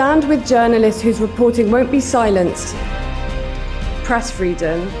 Stand with journalists whose reporting won't be silenced. Press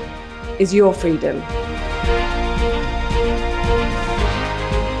freedom is your freedom.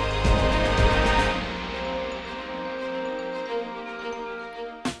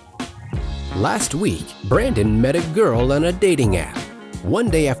 Last week, Brandon met a girl on a dating app. One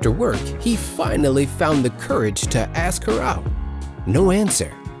day after work, he finally found the courage to ask her out. No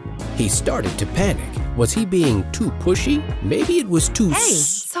answer. He started to panic. Was he being too pushy? Maybe it was too... Hey,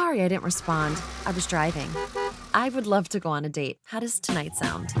 sorry I didn't respond. I was driving. I would love to go on a date. How does tonight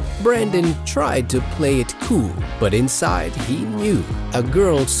sound? Brandon tried to play it cool, but inside he knew. A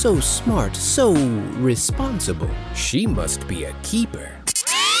girl so smart, so responsible. She must be a keeper.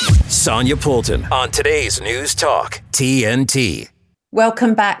 Sonia Poulton on today's News Talk, TNT.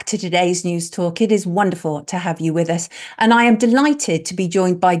 Welcome back to today's News Talk. It is wonderful to have you with us. And I am delighted to be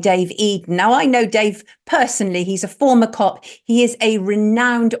joined by Dave Eden. Now, I know Dave personally. He's a former cop. He is a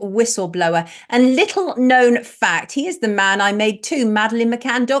renowned whistleblower. And little known fact, he is the man I made 2 Madeleine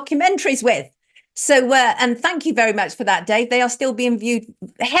McCann documentaries with. So, and thank you very much for that, Dave. They are still being viewed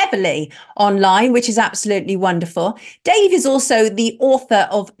heavily online, which is absolutely wonderful. Dave is also the author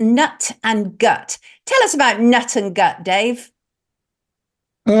of Nut and Gut. Tell us about Nut and Gut, Dave.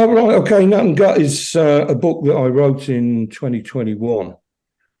 Right, okay. Nut and Gut is a book that I wrote in 2021.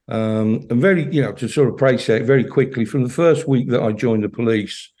 And very, to sort of praise it very quickly, from the first week that I joined the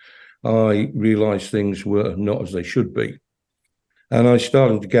police, I realised things were not as they should be. And I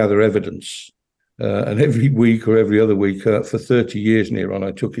started to gather evidence. And every week or every other week for 30 years near on, I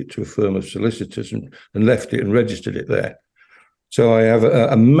took it to a firm of solicitors and left it and registered it there. So I have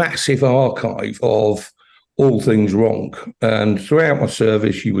a massive archive of all things wrong. And throughout my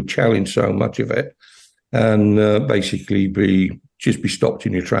service, you would challenge so much of it and basically be stopped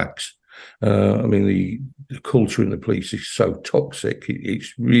in your tracks. I mean, the culture in the police is so toxic,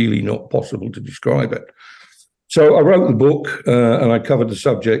 it's really not possible to describe it. So I wrote the book, and I covered the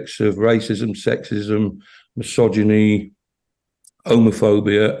subjects of racism, sexism, misogyny,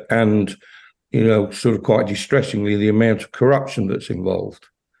 homophobia, and, sort of quite distressingly, the amount of corruption that's involved.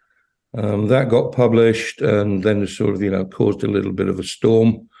 That got published, and then sort of, caused a little bit of a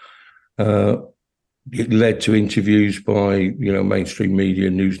storm. It led to interviews by, mainstream media,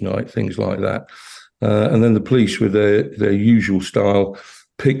 Newsnight, things like that. And then the police, with their usual style,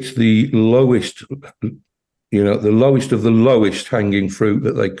 picked the lowest, the lowest of the lowest hanging fruit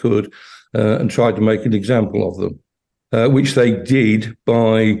that they could, and tried to make an example of them, which they did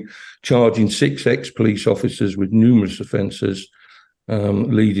by charging 6 ex-police officers with numerous offences,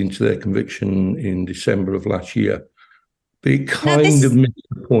 leading to their conviction in December of last year. But it kind of missed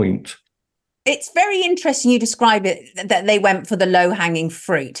the point. It's very interesting you describe it, that they went for the low-hanging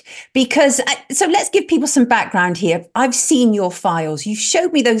fruit, because, so let's give people some background here. I've seen your files. You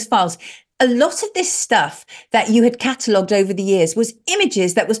showed me those files. A lot of this stuff that you had catalogued over the years was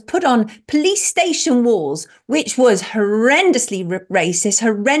images that was put on police station walls, which was horrendously racist,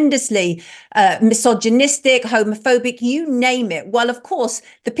 horrendously misogynistic, homophobic, you name it. Well, of course,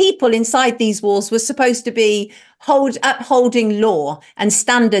 the people inside these walls were supposed to be upholding law and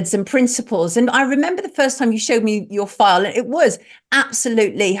standards and principles. And I remember the first time you showed me your file, and it was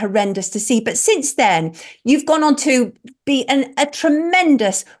absolutely horrendous to see. But since then, you've gone on to be a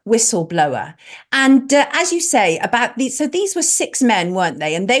tremendous whistleblower. And as you say about these, so these were 6 men, weren't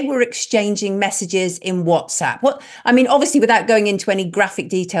they? And they were exchanging messages in WhatsApp. Obviously, without going into any graphic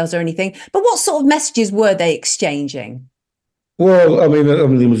details or anything, but what sort of messages were they exchanging? Well, I mean, there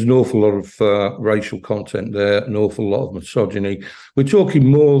was an awful lot of racial content there, an awful lot of misogyny. We're talking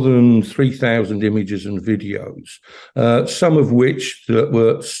more than 3,000 images and videos, some of which that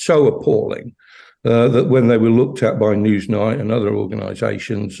were so appalling that when they were looked at by Newsnight and other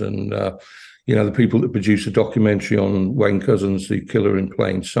organisations, and the people that produced a documentary on Wayne Couzens, the killer in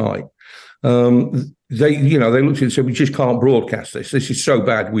plain sight, they looked at it and said, "We just can't broadcast this. This is so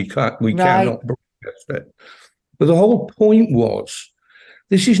bad, we cannot broadcast it." But the whole point was,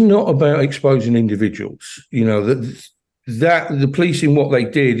 this is not about exposing individuals. That the policing, what they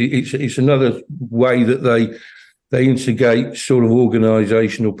did, it's another way that they instigate sort of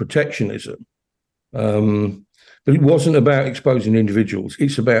organisational protectionism. But it wasn't about exposing individuals.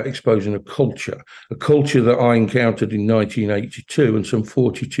 It's about exposing a culture that I encountered in 1982, and some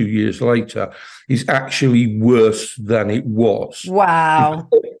 42 years later is actually worse than it was. Wow.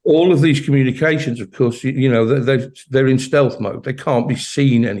 All of these communications, of course, they're in stealth mode. They can't be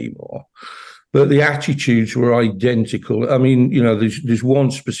seen anymore. But the attitudes were identical. I mean, there's one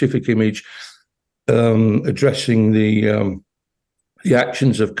specific image addressing the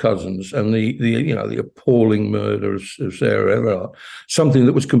actions of Couzens and the appalling murder of Sarah Everard, something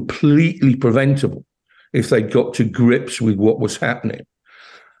that was completely preventable if they'd got to grips with what was happening.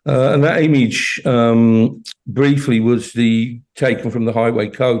 And that image briefly was taken from the Highway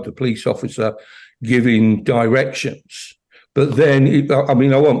Code, the police officer giving directions. But then, I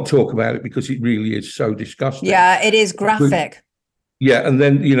won't talk about it because it really is so disgusting. Yeah, it is graphic. Yeah, and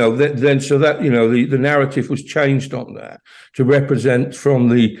then the narrative was changed on that to represent from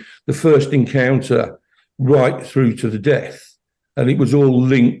the first encounter right through to the death, and it was all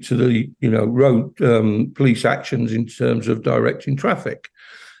linked to the road police actions in terms of directing traffic,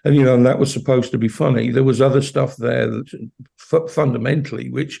 and that was supposed to be funny. There was other stuff there that fundamentally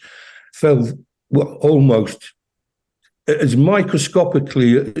which fell almost as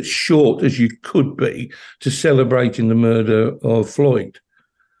microscopically short as you could be to celebrating the murder of Floyd.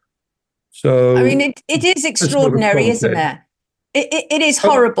 So it is extraordinary, isn't it? It is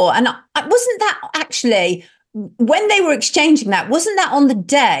horrible. And wasn't that actually, when they were exchanging that, wasn't that on the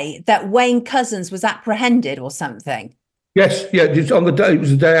day that Wayne Couzens was apprehended or something? Yes, yeah, it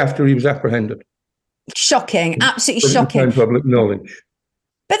was the day after he was apprehended. Shocking, absolutely shocking. Public knowledge.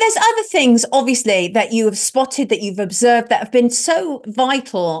 But there's other things, obviously, that you have spotted, that you've observed, that have been so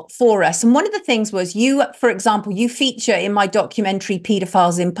vital for us. And one of the things was you, for example, you feature in my documentary,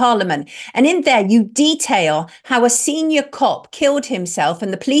 Paedophiles in Parliament. And in there, you detail how a senior cop killed himself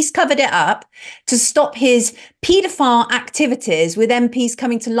and the police covered it up to stop his paedophile activities with MPs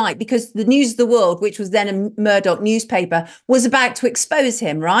coming to light, because the News of the World, which was then a Murdoch newspaper, was about to expose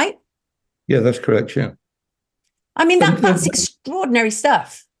him, right? Yeah, that's correct, yeah. I mean, that's extraordinary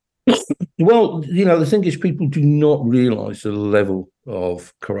stuff. Well, the thing is, people do not realise the level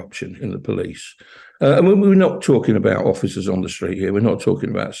of corruption in the police. And we're not talking about officers on the street here. We're not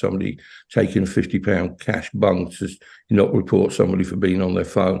talking about somebody taking a £50 cash bung to not report somebody for being on their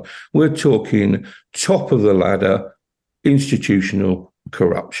phone. We're talking top of the ladder institutional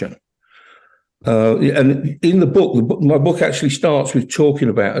corruption. And in the book, my book actually starts with talking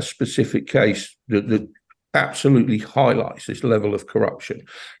about a specific case that absolutely highlights this level of corruption.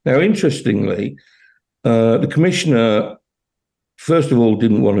 Now, interestingly, the commissioner, first of all,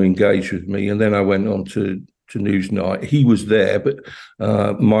 didn't want to engage with me, and then I went on to Newsnight. He was there, but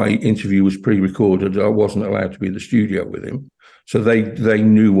my interview was pre-recorded. I wasn't allowed to be in the studio with him, so they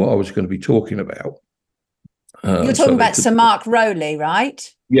knew what I was going to be talking about. You're talking about Sir Mark Rowley,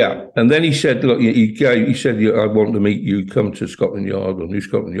 right? Yeah, and then he said, "Look, he said, I want to meet you. Come to Scotland Yard or New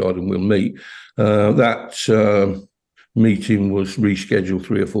Scotland Yard, and we'll meet." That meeting was rescheduled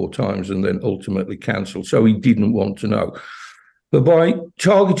 3 or 4 times and then ultimately cancelled. So he didn't want to know. But by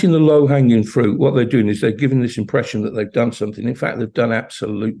targeting the low-hanging fruit, what they're doing is they're giving this impression that they've done something. In fact, they've done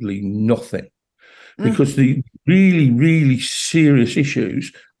absolutely nothing, because the really, really serious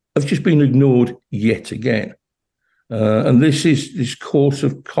issues have just been ignored yet again. And this course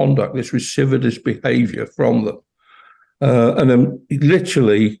of conduct, this recidivist behaviour from them. And then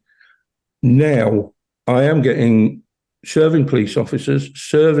literally now I am getting serving police officers,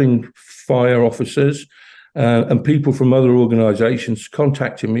 serving fire officers, and people from other organisations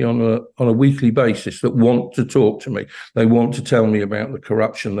contacting me on a weekly basis that want to talk to me. They want to tell me about the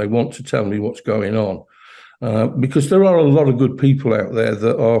corruption. They want to tell me what's going on. Because there are a lot of good people out there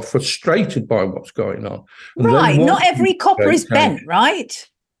that are frustrated by what's going on. Right. Not every copper is bent, right?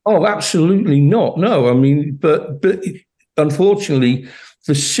 Oh, absolutely not. No, I mean, but unfortunately,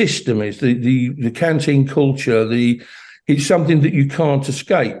 the system is the canteen culture. It's something that you can't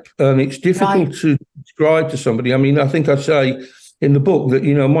escape, and it's difficult to describe to somebody. I mean, I think I say in the book that,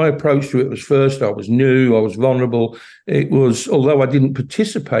 my approach to it was, first I was new, I was vulnerable. It was, although I didn't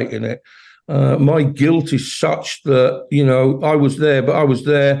participate in it, my guilt is such that, I was there, but I was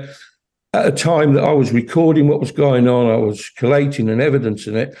there at a time that I was recording what was going on. I was collating and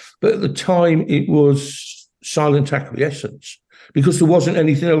evidencing it. But at the time, it was silent acquiescence, because there wasn't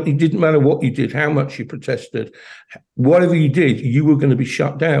anything else. It didn't matter what you did, how much you protested, whatever you did, you were going to be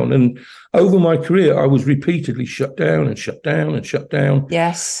shut down. And over my career, I was repeatedly shut down and shut down and shut down.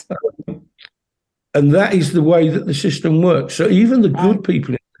 Yes. And that is the way that the system works. So even the good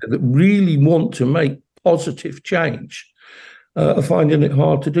people that really want to make positive change are finding it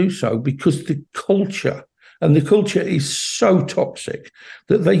hard to do so, because the culture is so toxic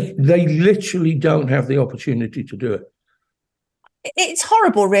that they literally don't have the opportunity to do it. It's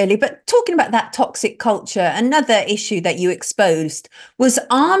horrible, really. But talking about that toxic culture, another issue that you exposed was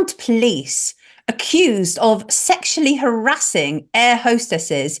armed police accused of sexually harassing air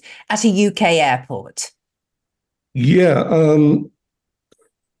hostesses at a UK airport. Yeah.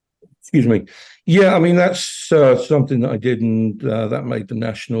 Excuse me. Yeah, I mean, that's something that I did, and that made the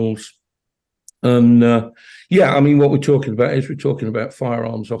nationals. And I mean, what we're talking about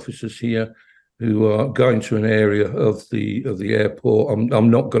firearms officers here who are going to an area of the airport.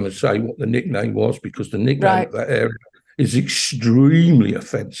 I'm not going to say what the nickname was, because the nickname of that area is extremely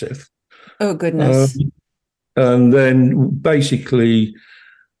offensive. Oh, goodness. And then basically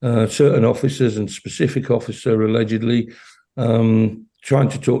certain officers and specific officer allegedly trying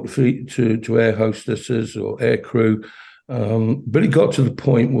to talk to air hostesses or air crew. But it got to the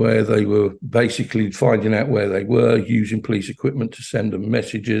point where they were basically finding out where they were, using police equipment to send them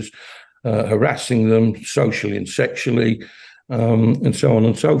messages, harassing them socially and sexually, and so on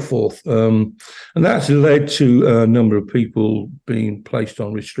and so forth. And that's led to a number of people being placed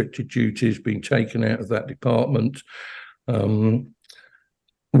on restricted duties, being taken out of that department.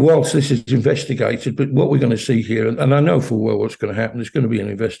 Whilst this is investigated, but what we're going to see here, and I know full well what's going to happen, there's going to be an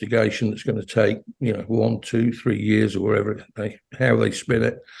investigation that's going to take, 1, 2, 3 years or wherever how they spin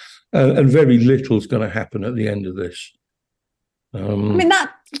it, and very little is going to happen at the end of this. I mean,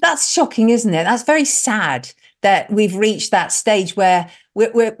 that's shocking, isn't it? That's very sad that we've reached that stage where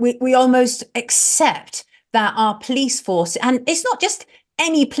we almost accept that our police force, and it's not just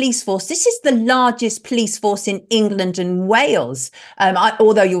any police force. This is the largest police force in England and Wales.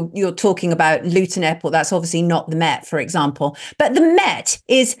 Although you're talking about Luton Airport, that's obviously not the Met, for example. But the Met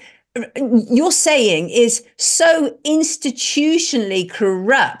is, you're saying, is so institutionally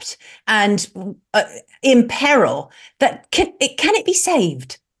corrupt and in peril that can it be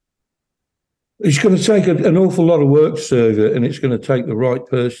saved? It's going to take an awful lot of work to save it, and it's going to take the right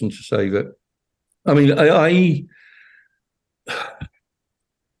person to save it. I mean,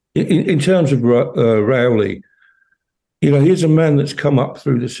 in terms of Rowley, Here's a man that's come up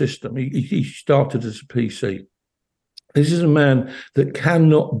through the system. He started as a PC. This is a man that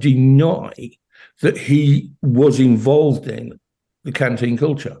cannot deny that he was involved in the canteen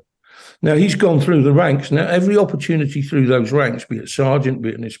culture. Now, he's gone through the ranks. Now, every opportunity through those ranks, be it sergeant, be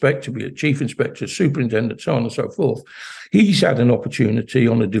it an inspector, be it chief inspector, superintendent, so on and so forth, he's had an opportunity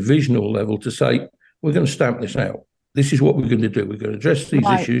on a divisional level to say, we're going to stamp this out. This is what we're going to do. We're going to address these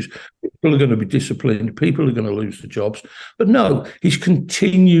issues. People are going to be disciplined. People are going to lose their jobs. But no, he's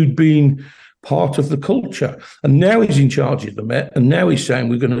continued being part of the culture. And now he's in charge of the Met. And now he's saying,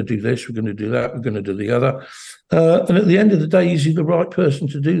 we're going to do this, we're going to do that, we're going to do the other. And at the end of the day, is he the right person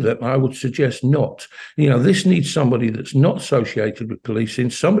to do that? And I would suggest not. This needs somebody that's not associated with policing,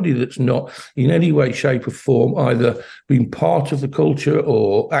 somebody that's not in any way, shape or form either been part of the culture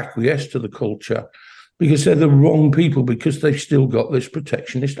or acquiesced to the culture, because they're the wrong people, because they've still got this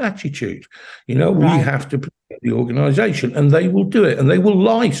protectionist attitude. We have to protect the organisation, and they will do it, and they will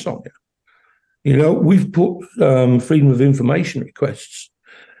lie, Sonia. We've put freedom of information requests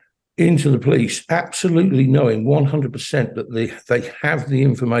into the police, absolutely knowing 100% that they have the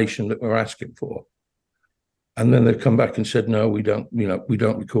information that we're asking for. And then they've come back and said, no, we don't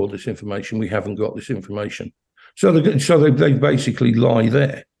record this information. We haven't got this information. So they basically lie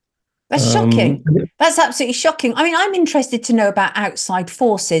there. That's shocking. That's absolutely shocking. I mean, I'm interested to know about outside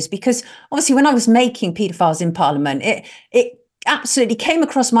forces, because obviously when I was making Paedophiles in Parliament, it absolutely came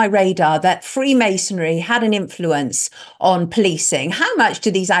across my radar that Freemasonry had an influence on policing. How much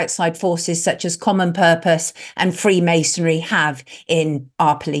do these outside forces such as Common Purpose and Freemasonry have in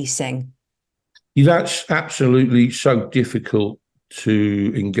our policing? That's absolutely so difficult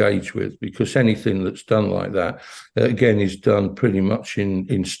to engage with, because anything that's done like that, again, is done pretty much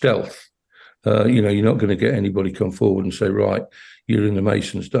in stealth. You're not going to get anybody come forward and say, right, you're in the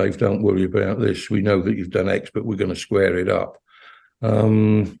Masons, Dave, don't worry about this. We know that you've done X, but we're going to square it up.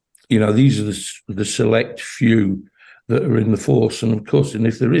 These are the select few that are in the force. And of course,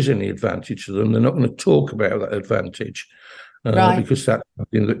 if there is any advantage to them, they're not going to talk about that advantage because that's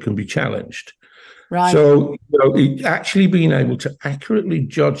something that can be challenged. Right. So, actually being able to accurately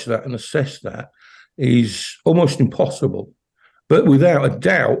judge that and assess that is almost impossible. But without a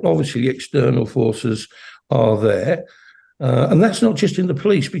doubt, obviously, external forces are there. And that's not just in the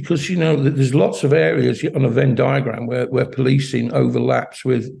police, because, there's lots of areas on a Venn diagram where policing overlaps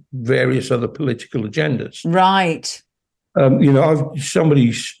with various other political agendas. Right.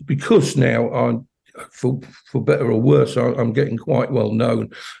 Because now I'm, for better or worse, I'm getting quite well known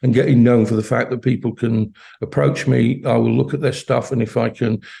and getting known for the fact that people can approach me. I will look at their stuff, and if I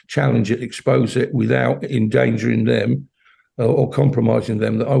can challenge it, expose it without endangering them or compromising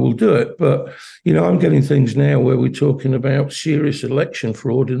them, that I will do it. But, I'm getting things now where we're talking about serious election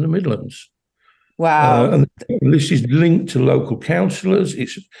fraud in the Midlands. Wow. And this is linked to local councillors.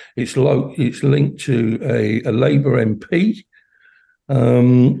 It's linked to a Labour MP.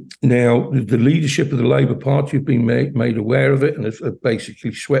 Now, the leadership of the Labour Party have been made aware of it and have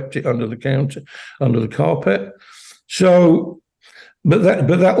basically swept it under the carpet. So, but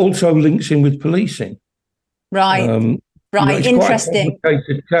that also links in with policing. Right. Right. It's Interesting. Quite a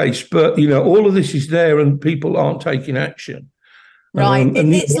complicated case, but all of this is there, and people aren't taking action. Right.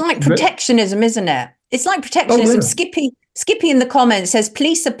 It's like protectionism, isn't it? It's like protectionism. Oh, yeah. Skippy in the comments says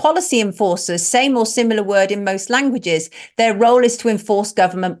police are policy enforcers, same or similar word in most languages. Their role is to enforce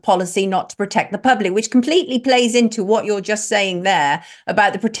government policy, not to protect the public, which completely plays into what you're just saying there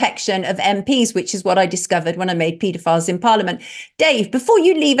about the protection of MPs, which is what I discovered when I made Paedophiles in Parliament. Dave, before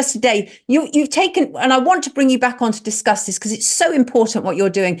you leave us today, you've taken, and I want to bring you back on to discuss this because it's so important what you're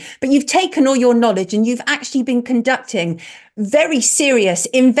doing, but you've taken all your knowledge and you've actually been conducting very serious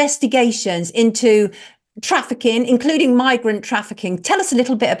investigations into trafficking, including migrant trafficking. Tell us a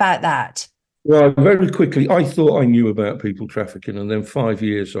little bit about that. Well, very quickly, I thought I knew about people trafficking, and then 5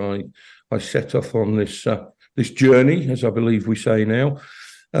 years I set off on this journey, as I believe we say now,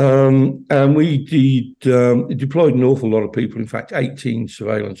 and we deployed an awful lot of people. In fact, 18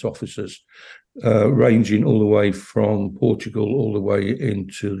 surveillance officers, ranging all the way from Portugal all the way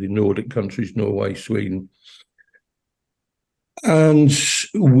into the Nordic countries, Norway, Sweden. And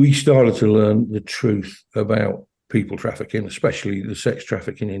we started to learn the truth about people trafficking, especially the sex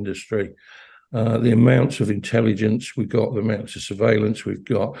trafficking industry. The amounts of intelligence we got, the amounts of surveillance we've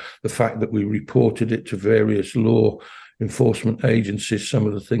got, the fact that we reported it to various law enforcement agencies, some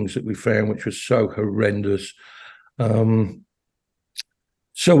of the things that we found, which was so horrendous. So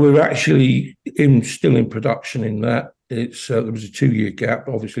we're actually still in production in that. There was a 2-year gap,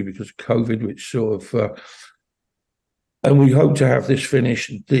 obviously, because of COVID, which sort of... and we hope to have this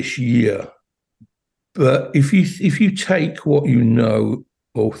finished this year. But if you take what you know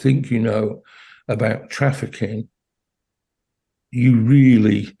or think you know about trafficking, you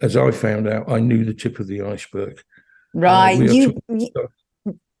really, as I found out, I knew the tip of the iceberg. Right.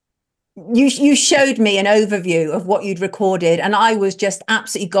 You showed me an overview of what you'd recorded, and I was just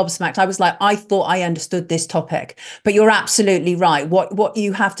absolutely gobsmacked. I was like, I thought I understood this topic, but you're absolutely right. What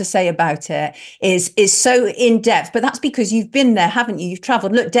you have to say about it is so in depth, but that's because you've been there, haven't you? You've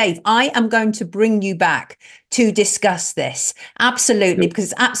traveled. Look, Dave, I am going to bring you back to discuss this. Absolutely,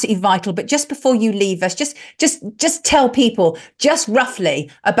 because it's absolutely vital. But just before you leave us, just tell people just roughly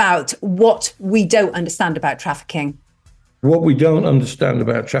about what we don't understand about trafficking. What we don't understand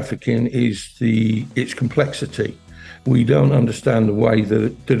about trafficking is its complexity. We don't understand the way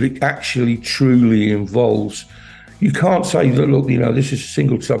that it actually truly involves. You can't say that, look, this is a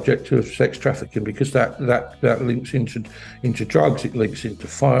single subject of sex trafficking, because that links into drugs, it links into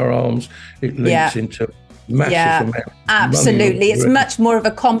firearms, it links into massive amount of absolutely. money. It's much more of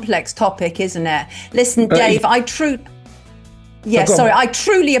a complex topic, isn't it? Listen, Dave, I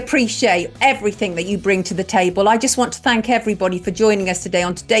truly appreciate everything that you bring to the table. I just want to thank everybody for joining us today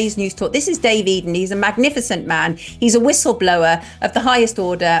on today's News Talk. This is Dave Eden. He's a magnificent man. He's a whistleblower of the highest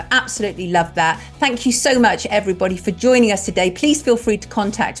order. Absolutely love that. Thank you so much, everybody, for joining us today. Please feel free to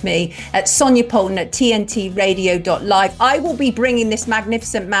contact me at Sonia Poulton at tntradio.live. I will be bringing this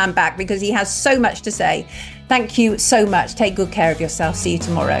magnificent man back because he has so much to say. Thank you so much. Take good care of yourself. See you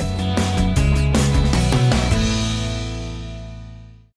tomorrow.